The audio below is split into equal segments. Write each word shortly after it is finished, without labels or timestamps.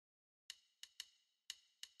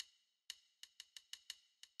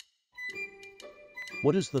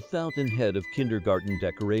What is the fountainhead of kindergarten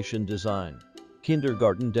decoration design?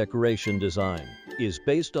 Kindergarten decoration design is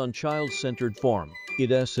based on child-centered form. It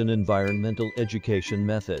is an environmental education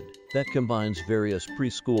method that combines various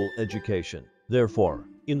preschool education. Therefore,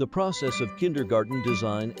 in the process of kindergarten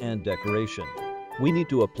design and decoration, we need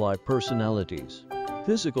to apply personalities,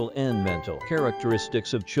 physical and mental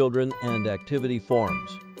characteristics of children and activity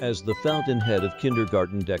forms as the fountainhead of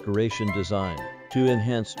kindergarten decoration design to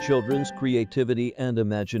enhance children's creativity and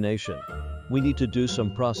imagination. We need to do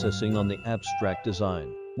some processing on the abstract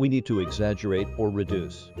design. We need to exaggerate or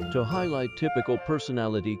reduce to highlight typical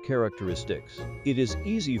personality characteristics. It is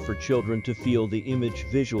easy for children to feel the image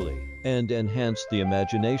visually and enhance the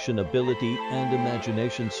imagination ability and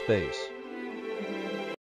imagination space.